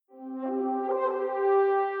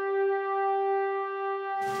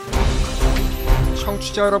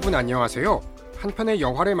청취자 여러분 안녕하세요. 한 편의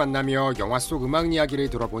영화를 만나며 영화 속 음악 이야기를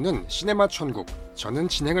들어보는 시네마 천국, 저는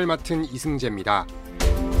진행을 맡은 이승재입니다.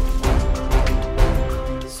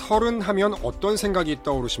 서른 하면 어떤 생각이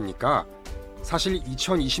떠오르십니까? 사실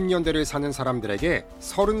 2020년대를 사는 사람들에게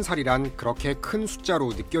 30살이란 그렇게 큰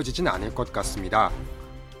숫자로 느껴지진 않을 것 같습니다.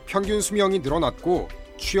 평균 수명이 늘어났고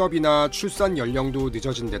취업이나 출산 연령도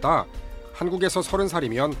늦어진 데다 한국에서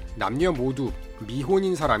 30살이면 남녀 모두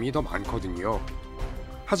미혼인 사람이 더 많거든요.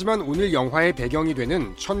 하지만 오늘 영화의 배경이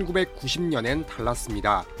되는 1990년엔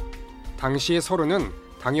달랐습니다. 당시의 30은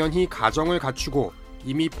당연히 가정을 갖추고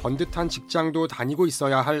이미 번듯한 직장도 다니고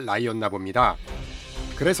있어야 할 나이였나 봅니다.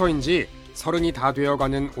 그래서인지 30이 다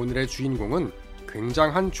되어가는 오늘의 주인공은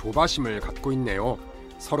굉장한 조바심을 갖고 있네요.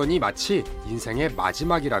 30이 마치 인생의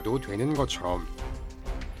마지막이라도 되는 것처럼.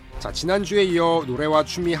 자, 지난주에 이어 노래와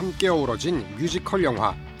춤이 함께 어우러진 뮤지컬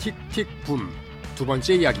영화 틱틱 붐 두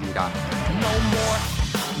번째 이야기입니다.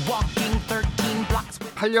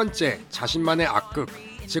 8년째 자신만의 악극,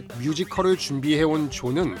 즉 뮤지컬을 준비해온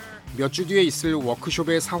존은 몇 주 뒤에 있을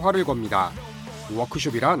워크숍에 사활을 겁니다.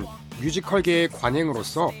 워크숍이란 뮤지컬계의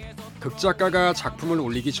관행으로서 극작가가 작품을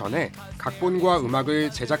올리기 전에 각본과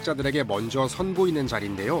음악을 제작자들에게 먼저 선보이는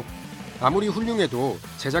자리인데요. 아무리 훌륭해도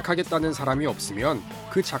제작하겠다는 사람이 없으면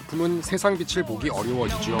그 작품은 세상 빛을 보기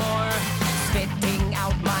어려워지죠.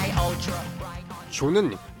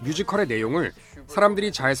 존은 뮤지컬의 내용을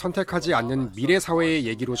사람들이 잘 선택하지 않는 미래 사회의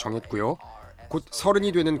얘기로 정했고요. 곧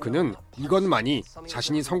 30이 되는 그는 이것만이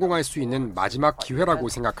자신이 성공할 수 있는 마지막 기회라고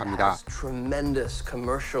생각합니다.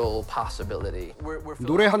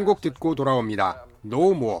 노래 한 곡 듣고 돌아옵니다.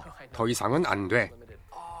 No more. 더 이상은 안 돼.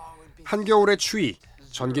 한겨울의 추위,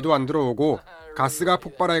 전기도 안 들어오고 가스가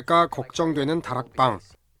폭발할까 걱정되는 다락방,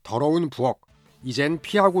 더러운 부엌, 이젠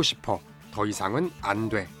피하고 싶어. 더 이상은 안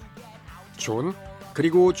돼. 존,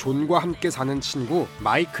 그리고 존과 함께 사는 친구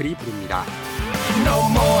마이클이 부릅니다. No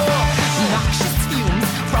more noxious fumes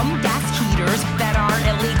from gas heaters that are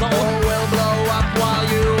illegal or will blow up while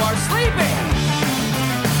you are sleeping.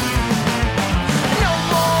 No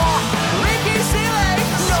more leaky ceiling.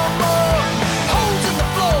 No more holes in the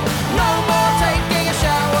floor. No more taking a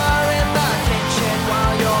shower in the kitchen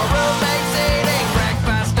while your roommate's eating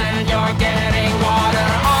breakfast and you're getting water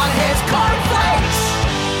on his cornflakes.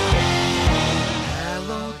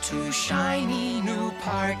 Hello to shiny new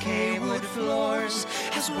parquet wood floors,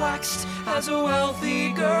 as waxed as a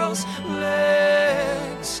wealthy girl's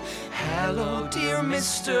legs. Hello, dear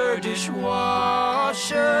Mr.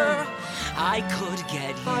 Dishwasher. I could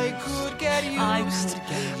get used. I could get used. I could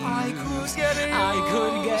get used. I could get used. I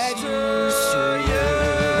could get used to you.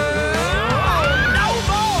 No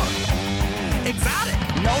more exotic.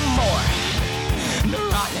 No more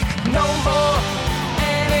neurotic. No more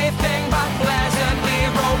anything but pleasantly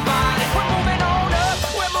robotic. We're moving on up.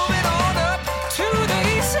 We're moving on up to the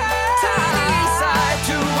east side. To the east side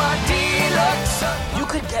to a deluxe. You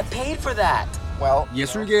could get paid for that. Well,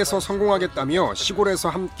 예술계에서 성공하겠다며 시골에서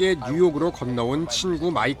함께 뉴욕으로 건너온 친구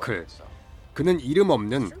마이클. 그는 이름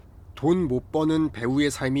없는 돈 못 버는 배우의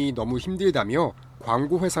삶이 너무 힘들다며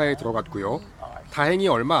광고 회사에 들어갔고요. 다행히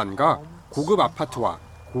얼마 안 가 고급 아파트와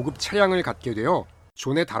고급 차량을 갖게 되어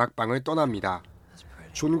존의 다락방을 떠납니다.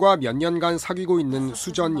 존과 몇 년간 사귀고 있는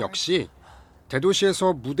수전 역시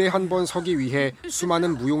대도시에서 무대 한 번 서기 위해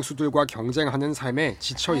수많은 무용수들과 경쟁하는 삶에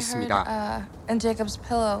지쳐 있습니다.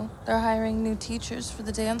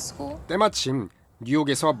 때마침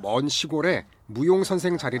뉴욕에서 먼 시골에 무용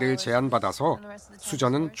선생 자리를 제안받아서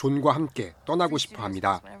수전은 존과 함께 떠나고 싶어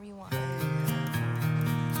합니다.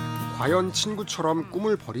 과연 친구처럼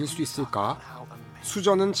꿈을 버릴 수 있을까?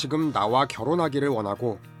 수전은 지금 나와 결혼하기를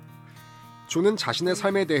원하고 존은 자신의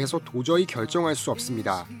삶에 대해서 도저히 결정할 수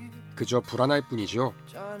없습니다. 그저 불안할 뿐이죠.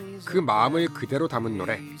 그 마음을 그대로 담은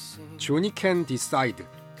노래 Johnny Can Decide,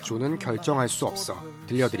 존은 결정할 수 없어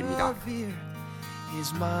들려드립니다.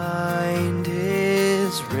 His mind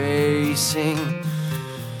is racing.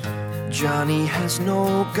 Johnny has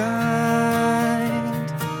no guide.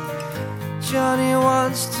 Johnny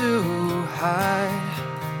wants to hide.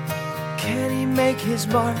 Can he make his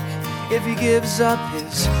mark if he gives up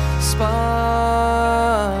his spark?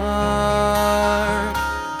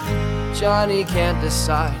 Johnny can't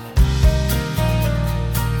decide.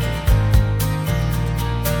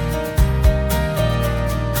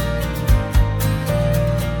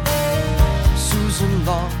 Susan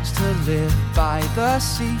longs to live by the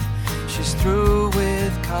sea. She's through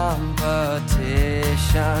with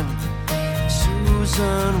competition.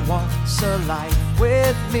 Susan wants a life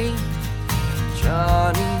with me.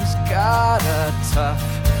 Johnny's got a tough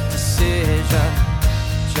decision.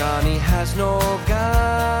 Johnny has no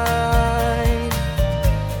guide.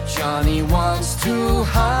 Johnny wants to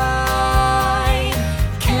hide.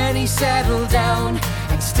 Can he settle down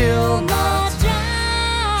and still not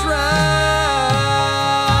drown?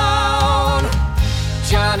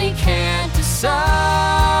 Johnny can't decide.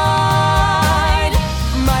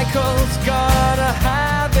 Michael's gonna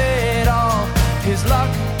have it all. His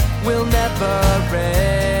luck will never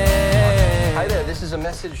end.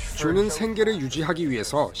 존은 생계를 유지하기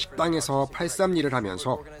위해서 식당에서 팔삼일을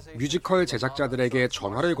하면서 뮤지컬 제작자들에게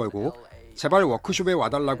전화를 걸고 제발 워크숍에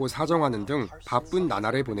와달라고 사정하는 등 바쁜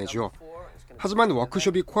나날을 보내죠. 하지만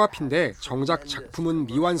워크숍이 코앞인데 정작 작품은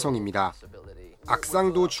미완성입니다.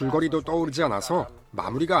 악상도 줄거리도 떠오르지 않아서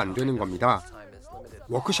마무리가 안 되는 겁니다.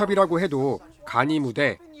 워크숍이라고 해도 간이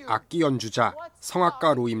무대, 악기 연주자,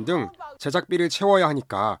 성악가 로임 등 제작비를 채워야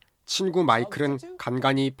하니까 친구 마이클은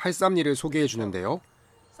간간히 팔삼일을 소개해 주는데요.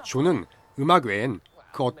 존은 음악 외엔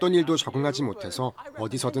그 어떤 일도 적응하지 못해서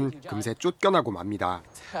어디서든 금세 쫓겨나고 맙니다.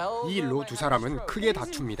 이 일로 두 사람은 크게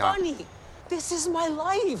다툽니다.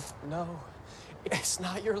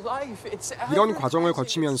 이런 과정을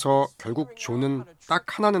거치면서 결국 존은 딱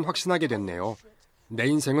하나는 확신하게 됐네요. 내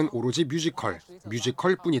인생은 오로지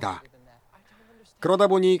뮤지컬뿐이다. 그러다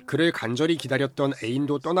보니 그를 간절히 기다렸던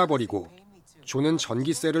애인도 떠나버리고 존은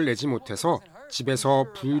전기세를 내지 못해서 집에서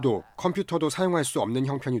불도 컴퓨터도 사용할 수 없는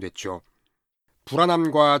형편이 됐죠.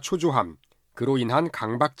 불안함과 초조함, 그로 인한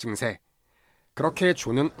강박 증세. 그렇게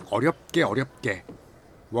존은 어렵게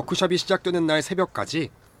워크숍이 시작되는 날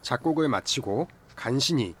새벽까지 작곡을 마치고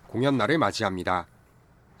간신히 공연 날을 맞이합니다.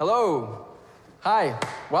 Hello. Hi.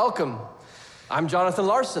 Welcome. I'm Jonathan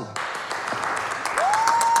Larson.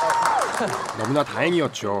 너무나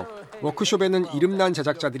다행이었죠. 워크숍에는 이름난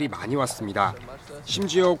제작자들이 많이 왔습니다.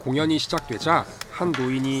 심지어 공연이 시작되자 한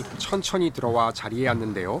노인이 천천히 들어와 자리에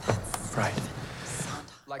앉는데요.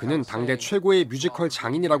 그는 당대 최고의 뮤지컬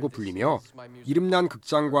장인이라고 불리며 이름난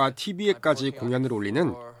극장과 TV에까지 공연을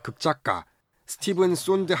올리는 극작가 스티븐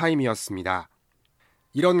손드하임이었습니다.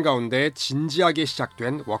 이런 가운데 진지하게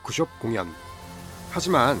시작된 워크숍 공연.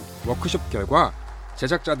 하지만 워크숍 결과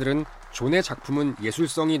제작자들은 존의 작품은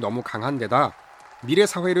예술성이 너무 강한 데다 미래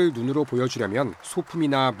사회를 눈으로 보여주려면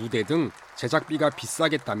소품이나 무대 등 제작비가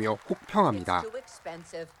비싸겠다며 혹평합니다.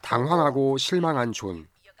 당황하고 실망한 존.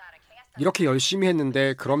 이렇게 열심히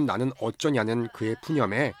했는데 그럼 나는 어쩌냐는 그의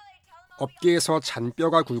푸념에 업계에서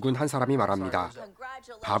잔뼈가 굵은 한 사람이 말합니다.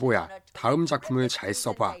 바보야, 다음 작품을 잘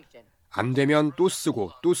써봐. 안 되면 또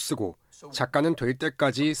쓰고 또 쓰고 작가는 될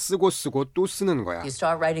때까지 쓰고 또 쓰는 거야. You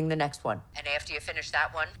start writing the next one. And after you finish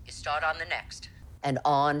that one, you start on the next. And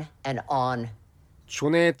on and on.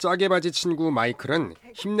 존의 짜게바지 친구 마이클은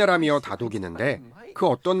힘내라며 다독이는데 그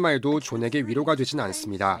어떤 말도 존에게 위로가 되진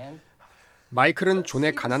않습니다. 마이클은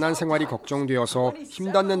존의 가난한 생활이 걱정되어서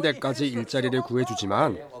힘닿는 데까지 일자리를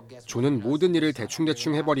구해주지만 존은 모든 일을 대충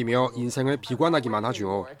해버리며 인생을 비관하기만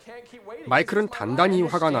하죠. 마이클은 단단히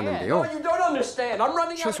화가 나는데요.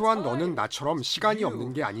 최소한 너는 나처럼 시간이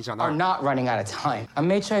없는 게 아니잖아.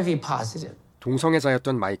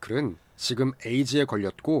 동성애자였던 마이클은 지금 에이즈에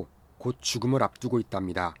걸렸고 곧 죽음을 앞두고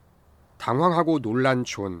있답니다. 당황하고 놀란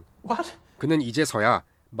존. 그는 이제서야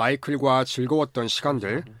마이클과 즐거웠던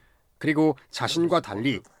시간들, 그리고 자신과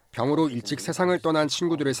달리 병으로 일찍 세상을 떠난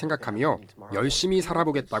친구들을 생각하며 열심히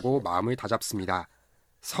살아보겠다고 마음을 다잡습니다.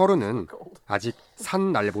 30은 아직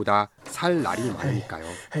산 날보다 살 날이 많으니까요.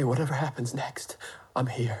 Hey, whatever happens next, I'm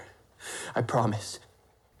here. I promise.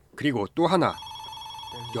 그리고 또 하나.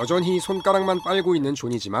 여전히 손가락만 빨고 있는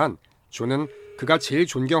존이지만 존은 그가 제일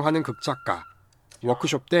존경하는 극작가,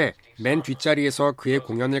 워크숍 때 맨 뒷자리에서 그의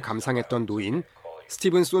공연을 감상했던 노인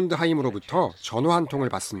스티븐 손드하임으로부터 전화 한 통을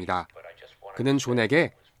받습니다. 그는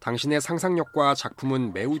존에게 당신의 상상력과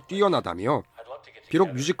작품은 매우 뛰어나다며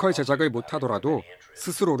비록 뮤지컬 제작을 못하더라도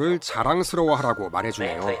스스로를 자랑스러워하라고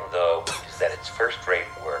말해주네요.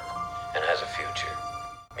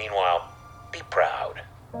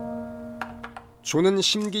 존은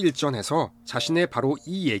심기일전해서 자신의 바로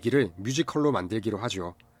이 얘기를 뮤지컬로 만들기로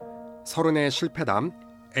하죠. 30의 실패담,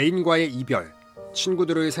 애인과의 이별,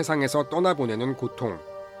 친구들을 세상에서 떠나보내는 고통.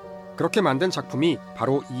 그렇게 만든 작품이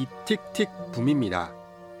바로 이 틱틱 붐입니다.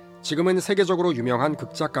 지금은 세계적으로 유명한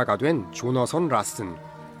극작가가 된 조너선 라슨.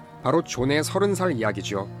 바로 존의 30살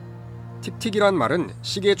이야기죠. 틱틱이란 말은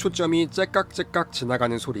시계의 초점이 째깍째깍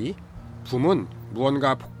지나가는 소리, 붐은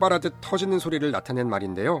무언가 폭발하듯 터지는 소리를 나타낸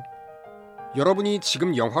말인데요. 여러분이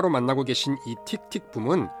지금 영화로 만나고 계신 이 틱틱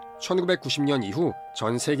붐은 1990년 이후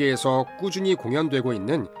전 세계에서 꾸준히 공연되고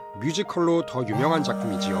있는 뮤지컬로 더 유명한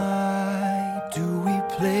작품이지요.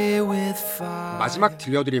 마지막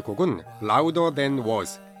들려드릴 곡은 Louder Than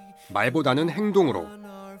Words, 말보다는 행동으로.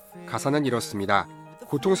 가사는 이렇습니다.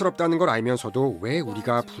 고통스럽다는 걸 알면서도 왜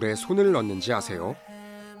우리가 불에 손을 넣는지 아세요?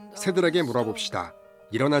 새들에게 물어봅시다.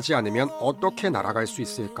 일어나지 않으면 어떻게 날아갈 수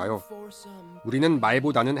있을까요? 우리는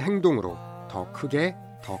말보다는 행동으로 더 크게,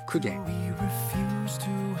 더 크게.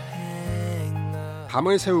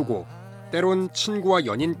 밤을 새우고 때론 친구와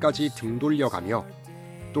연인까지 등 돌려가며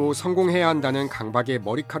또 성공해야 한다는 강박의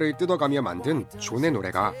머리칼을 뜯어가며 만든 존의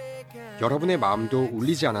노래가 여러분의 마음도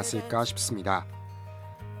울리지 않았을까 싶습니다.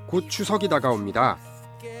 곧 추석이 다가옵니다.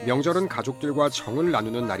 명절은 가족들과 정을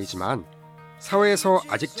나누는 날이지만 사회에서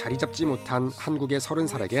아직 자리 잡지 못한 한국의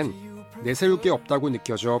 30살에겐 내세울 게 없다고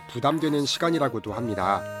느껴져 부담되는 시간이라고도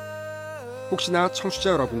합니다. 혹시나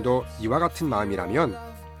청취자 여러분도 이와 같은 마음이라면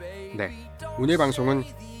오늘 방송은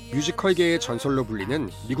뮤지컬계의 전설로 불리는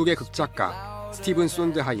미국의 극작가 스티븐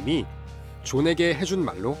손드하임이 존에게 해준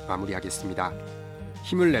말로 마무리하겠습니다.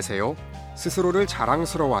 힘을 내세요. 스스로를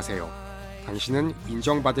자랑스러워하세요. 당신은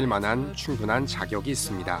인정받을 만한 충분한 자격이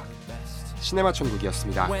있습니다. 시네마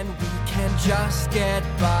천국이었습니다. When we can just get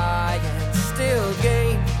by and still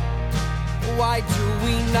gain, why do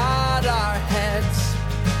we nod our heads